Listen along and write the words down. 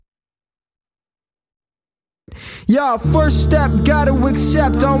Yeah, first step, gotta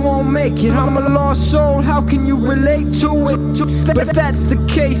accept I won't make it. I'm a lost soul, how can you relate to it? But if that's the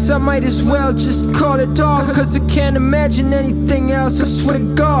case, I might as well just call it off, cause I can't imagine anything else, I swear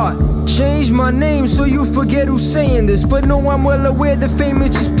to God. Change my name so you forget who's saying this, but no, I'm well aware that fame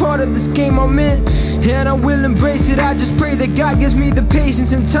is just part of this game I'm in, and I will embrace it. I just pray that God gives me the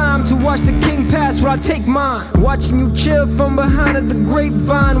patience and time to watch the king pass while I take mine. Watching you chill from behind of the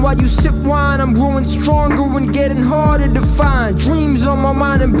grapevine while you sip wine, I'm growing stronger and getting harder to find. Dreams on my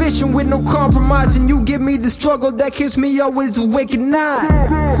mind, ambition with no compromise, and you give me the struggle that keeps me always awake at night.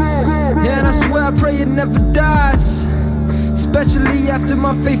 And I swear I pray it never dies, especially after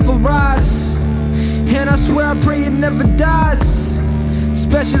my fateful rise. And I swear I pray it never dies,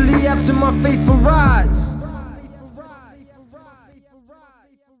 especially after my fateful rise.